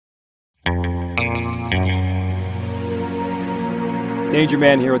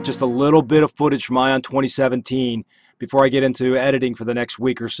DangerMan here with just a little bit of footage from Ion 2017 before I get into editing for the next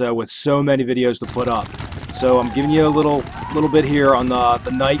week or so with so many videos to put up. So I'm giving you a little bit here on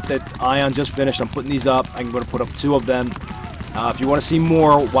the night that Ion just finished. I'm putting these up. I'm going to put up 2 of them. If you want to see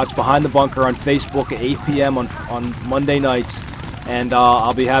more, watch Behind the Bunker on Facebook at 8 p.m. on Monday nights. And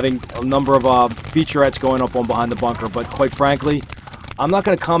I'll be having a number of featurettes going up on Behind the Bunker. But quite frankly, I'm not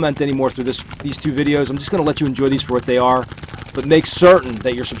going to comment anymore through these 2 videos. I'm just going to let you enjoy these for what they are. But make certain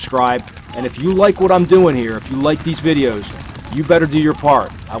that you're subscribed. And if you like what I'm doing here, if you like these videos, you better do your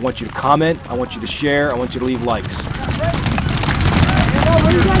part. I want you to comment, I want you to share, I want you to leave likes. What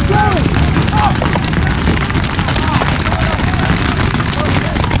are you guys doing?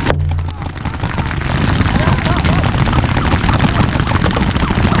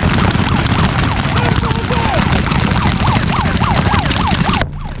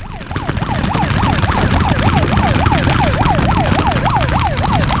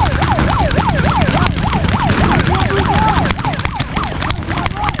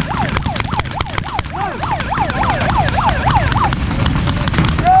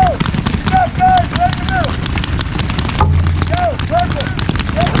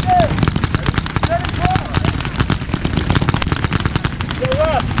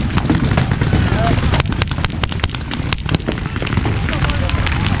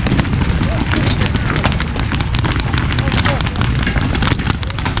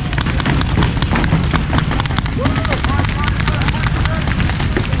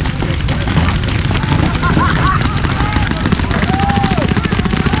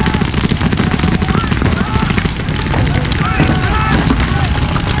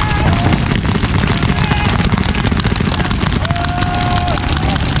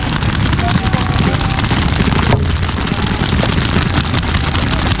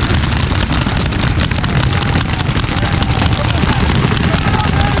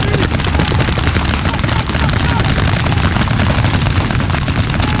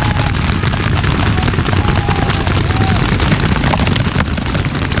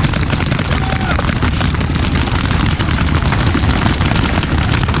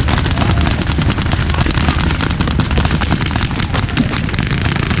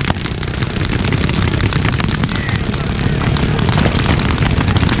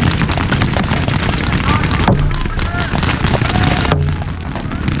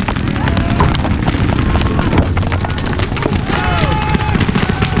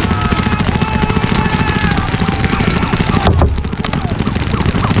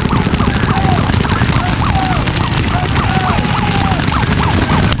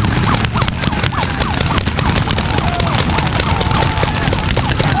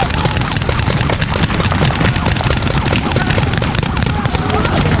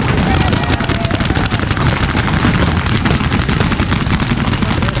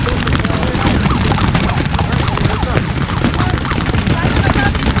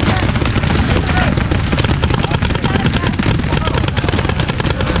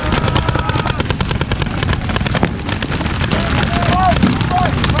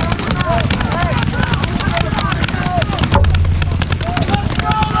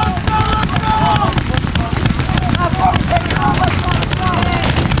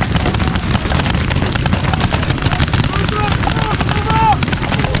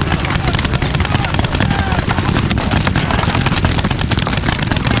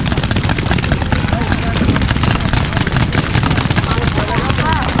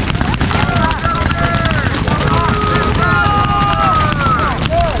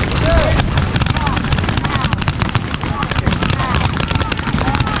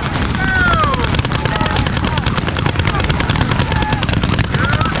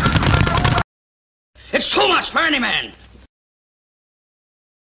 It's too much for any man.